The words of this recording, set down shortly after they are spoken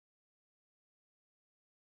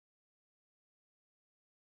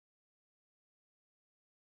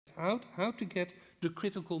how to get the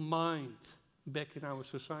critical mind back in our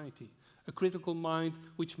society. A critical mind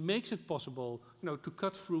which makes it possible, to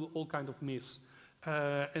cut through all kind of myths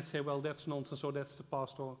and say, well, that's nonsense, or that's the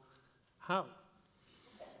past, or how?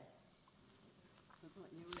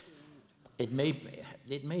 It may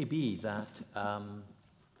be that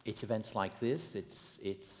it's events like this,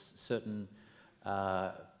 it's certain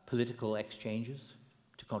political exchanges,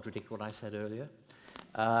 to contradict what I said earlier,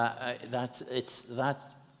 that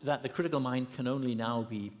the critical mind can only now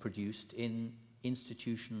be produced in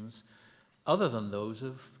institutions other than those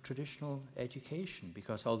of traditional education,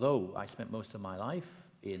 because although I spent most of my life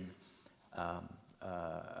in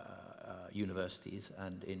universities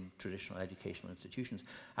and in traditional educational institutions,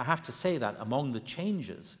 I have to say that among the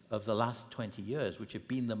changes of the last 20 years, which have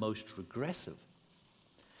been the most regressive,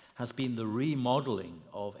 has been the remodeling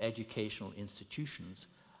of educational institutions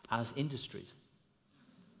as industries.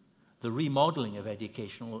 The remodeling of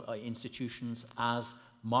educational institutions as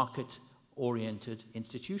market-oriented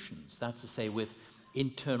institutions. That's to say, with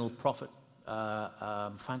internal profit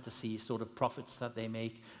fantasy sort of profits that they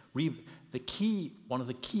make. One of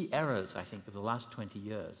the key errors, I think, of the last 20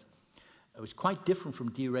 years, it was quite different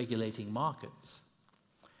from deregulating markets,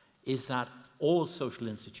 is that all social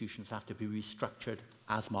institutions have to be restructured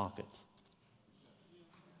as markets.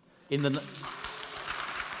 And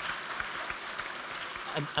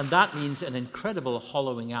that means an incredible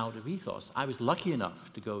hollowing out of ethos. I was lucky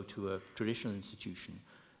enough to go to a traditional institution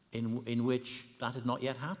in which that had not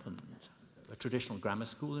yet happened. A traditional grammar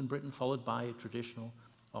school in Britain followed by a traditional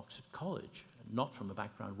Oxford College, not from a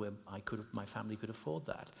background where my family could afford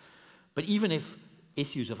that. But even if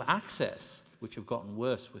issues of access, which have gotten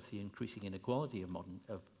worse with the increasing inequality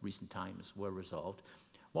of recent times, were resolved,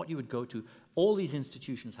 what you would go to, all these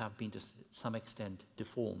institutions have been to some extent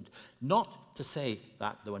deformed. Not to say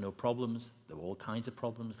that there were no problems, there were all kinds of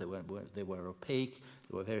problems, they were opaque,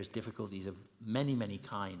 there were various difficulties of many, many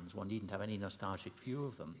kinds. One needn't have any nostalgic view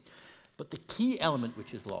of them. But the key element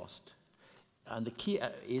which is lost, and the key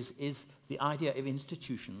is the idea of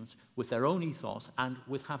institutions with their own ethos and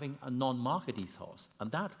with having a non-market ethos.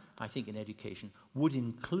 And that, I think, in education would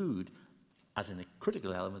include, as a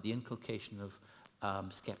critical element, the inculcation of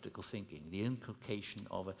skeptical thinking, the inculcation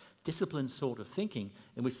of a disciplined sort of thinking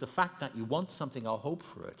in which the fact that you want something or hope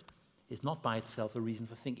for it is not by itself a reason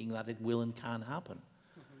for thinking that it will and can happen.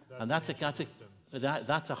 And that's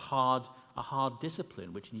a hard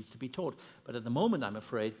discipline which needs to be taught. But at the moment, I'm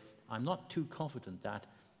afraid, I'm not too confident that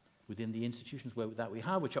within the institutions that we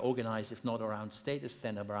have, which are organized, if not around status,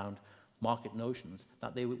 then around market notions,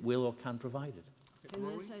 that they will or can provide it. Can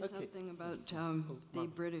you say something about the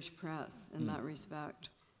British press in that respect?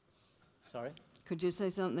 Sorry? Could you say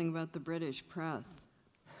something about the British press?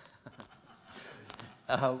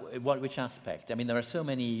 Which aspect? I mean, there's so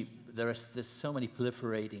many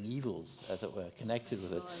proliferating evils, as it were, connected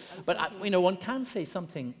with it. But one can say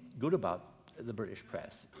something good about the British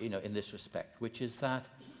press, in this respect, which is that,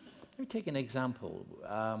 let me take an example,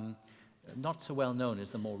 not so well known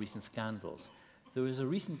as the more recent scandals. There was a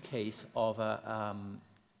recent case of a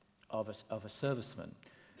serviceman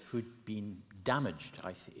who'd been damaged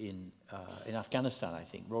in Afghanistan, I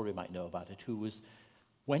think. Rory might know about it, who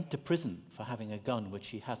went to prison for having a gun which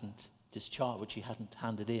he hadn't discharged, which he hadn't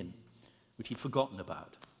handed in, which he'd forgotten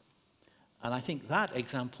about. And I think that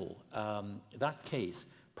example, that case,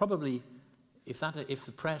 probably, if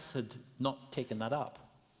the press had not taken that up,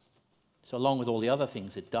 so along with all the other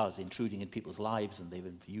things it does, intruding in people's lives, and they've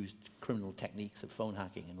used criminal techniques of phone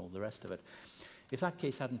hacking and all the rest of it, if that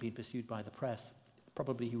case hadn't been pursued by the press,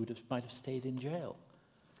 probably he might have stayed in jail.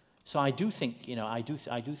 So I do think, I do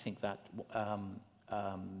think that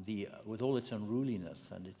with all its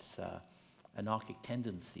unruliness and its anarchic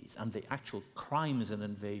tendencies and the actual crimes and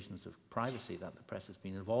invasions of privacy that the press has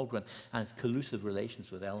been involved in, and its collusive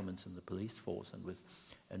relations with elements in the police force and with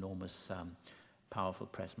enormous powerful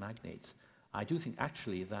press magnates, I do think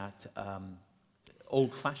actually that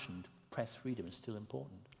old-fashioned press freedom is still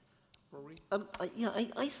important. Rory?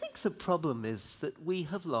 I think the problem is that we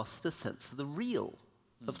have lost a sense of the real,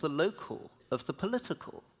 of the local, of the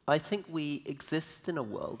political. I think we exist in a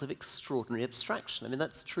world of extraordinary abstraction. I mean,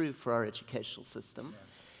 that's true for our educational system. Yeah.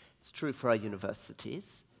 It's true for our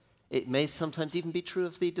universities. It may sometimes even be true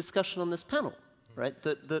of the discussion on this panel, right?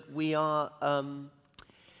 That we are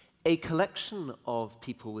a collection of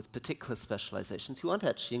people with particular specializations who aren't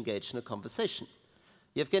actually engaged in a conversation.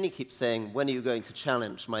 Evgeny keeps saying, when are you going to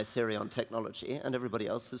challenge my theory on technology? And everybody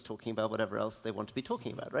else is talking about whatever else they want to be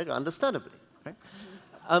talking about, right? Understandably, right?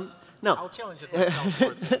 Now, I'll challenge it.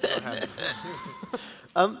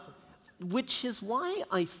 which is why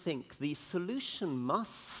I think the solution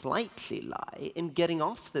must slightly lie in getting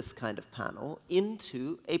off this kind of panel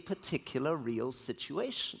into a particular real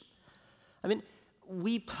situation. I mean,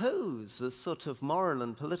 we pose as sort of moral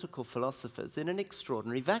and political philosophers in an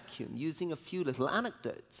extraordinary vacuum, using a few little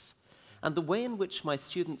anecdotes. And the way in which my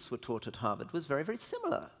students were taught at Harvard was very, very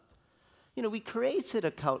similar. You know, we created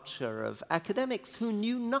a culture of academics who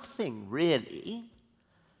knew nothing, really,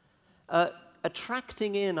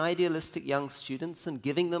 attracting in idealistic young students and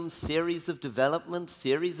giving them theories of development,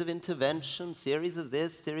 theories of intervention, theories of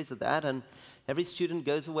this, theories of that, and every student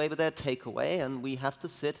goes away with their takeaway, and we have to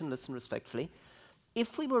sit and listen respectfully.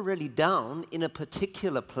 If we were really down in a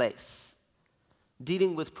particular place,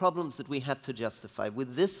 dealing with problems that we had to justify,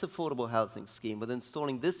 with this affordable housing scheme, with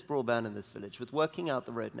installing this broadband in this village, with working out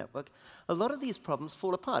the road network, a lot of these problems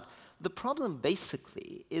fall apart. The problem,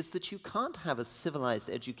 basically, is that you can't have a civilized,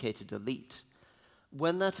 educated elite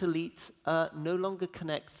when that elite no longer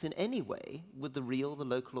connects in any way with the real, the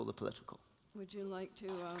local, or the political. Would you like to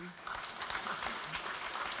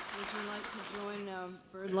join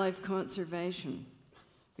BirdLife conservation?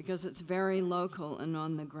 Because it's very local and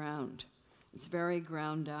on the ground. It's very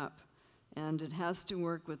ground up. And it has to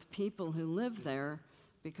work with people who live there,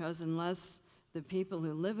 because unless the people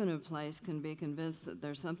who live in a place can be convinced that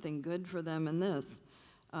there's something good for them in this,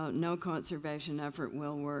 no conservation effort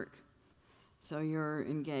will work. So you're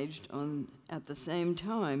engaged at the same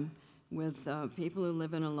time with people who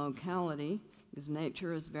live in a locality, because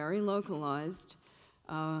nature is very localized,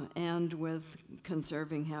 and with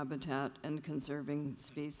conserving habitat and conserving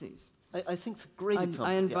species. I think it's a great example.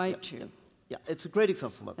 I invite you. Yeah, it's a great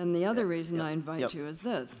example. And the other reason I invite you is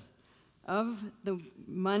this. Of the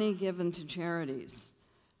money given to charities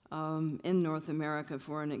in North America,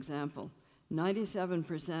 for an example,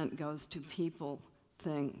 97% goes to people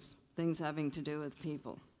things having to do with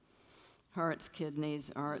people. Hearts,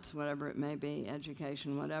 kidneys, arts, whatever it may be,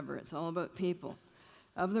 education, whatever. It's all about people.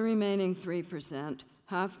 Of the remaining 3%,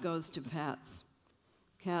 half goes to pets.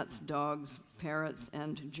 Cats, dogs, parrots,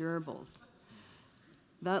 and gerbils.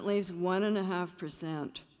 That leaves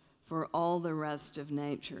 1.5% for all the rest of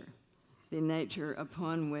nature, the nature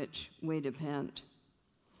upon which we depend.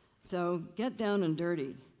 So get down and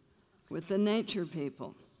dirty with the nature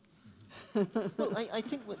people. Well, I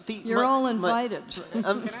think you're all invited.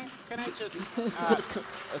 Can I just?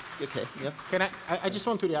 Okay. Yeah. I just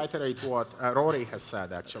want to reiterate what Rory has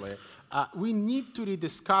said. Actually, we need to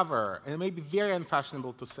rediscover, and it may be very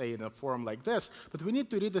unfashionable to say in a forum like this, but we need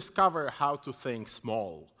to rediscover how to think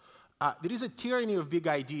small. There is a tyranny of big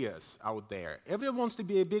ideas out there. Everyone wants to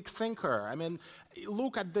be a big thinker. I mean,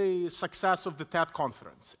 look at the success of the TED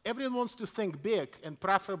conference. Everyone wants to think big, and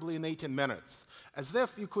preferably in 18 minutes, as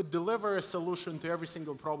if you could deliver a solution to every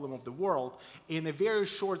single problem of the world in a very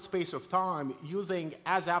short space of time using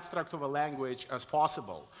as abstract of a language as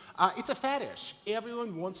possible. It's a fetish.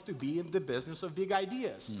 Everyone wants to be in the business of big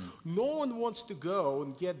ideas. No one wants to go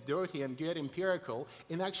and get dirty and get empirical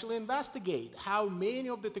and actually investigate how many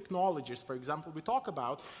of the technologies, for example, we talk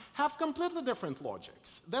about, have completely different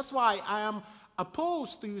logics. That's why I am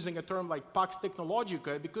opposed to using a term like Pax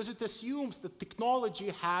Technologica, because it assumes that technology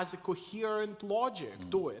has a coherent logic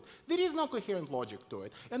to it. There is no coherent logic to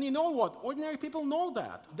it. And you know what? Ordinary people know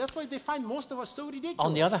that. That's why they find most of us so ridiculous.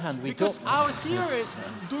 On the other hand, because our theories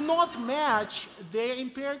do not match their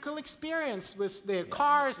empirical experience with their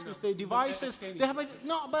cars, with their devices. They have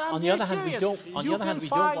no, but I'm very serious. On the other hand, we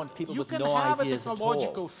don't want people with no ideas at all. You can have a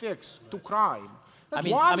technological fix to crime.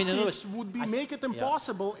 One fix would be make it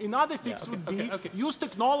impossible. Another fix would be use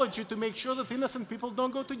technology to make sure that innocent people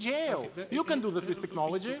don't go to jail. You can do that with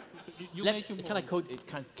technology. Can I quote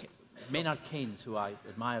Maynard Keynes, who I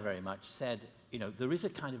admire very much, said, you know, there is a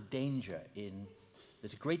kind of danger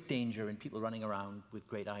there's a great danger in people running around with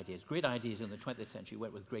great ideas. Great ideas in the 20th century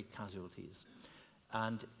went with great casualties.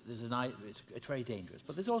 And it's very dangerous.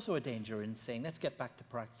 But there's also a danger in saying, let's get back to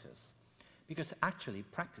practice. Because actually,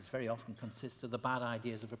 practice very often consists of the bad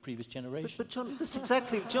ideas of a previous generation. But John, this is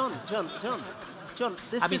exactly, John,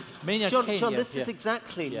 this is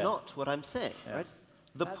exactly not what I'm saying, right?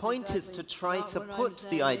 The point is to try to put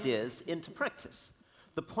the ideas into practice.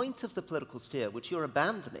 The point of the political sphere, which you're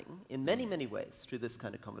abandoning in many, many ways through this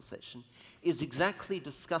kind of conversation, is exactly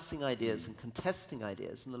discussing ideas and contesting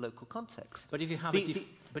ideas in the local context. But if you have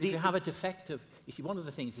a defective, you see, one of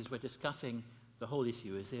the things is we're discussing the whole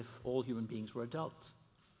issue as if all human beings were adults.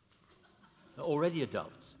 They're already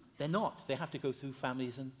adults. They're not. They have to go through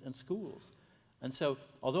families and schools. And so,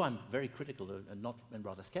 although I'm very critical and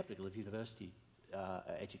rather skeptical of university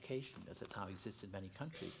education as it now exists in many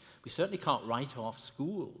countries, we certainly can't write off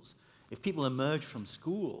schools. If people emerge from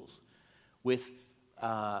schools with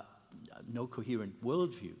no coherent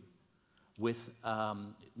worldview, with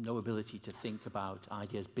no ability to think about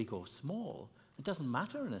ideas big or small, it doesn't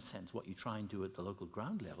matter in a sense what you try and do at the local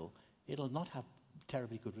ground level, it'll not have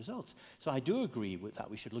terribly good results. So I do agree with that.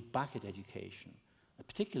 We should look back at education,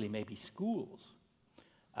 particularly maybe schools,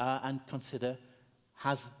 and consider,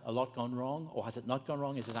 has a lot gone wrong, or has it not gone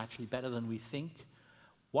wrong? Is it actually better than we think?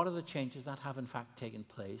 What are the changes that have in fact taken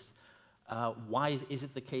place? Why is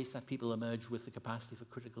it the case that people emerge with the capacity for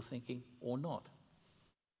critical thinking or not?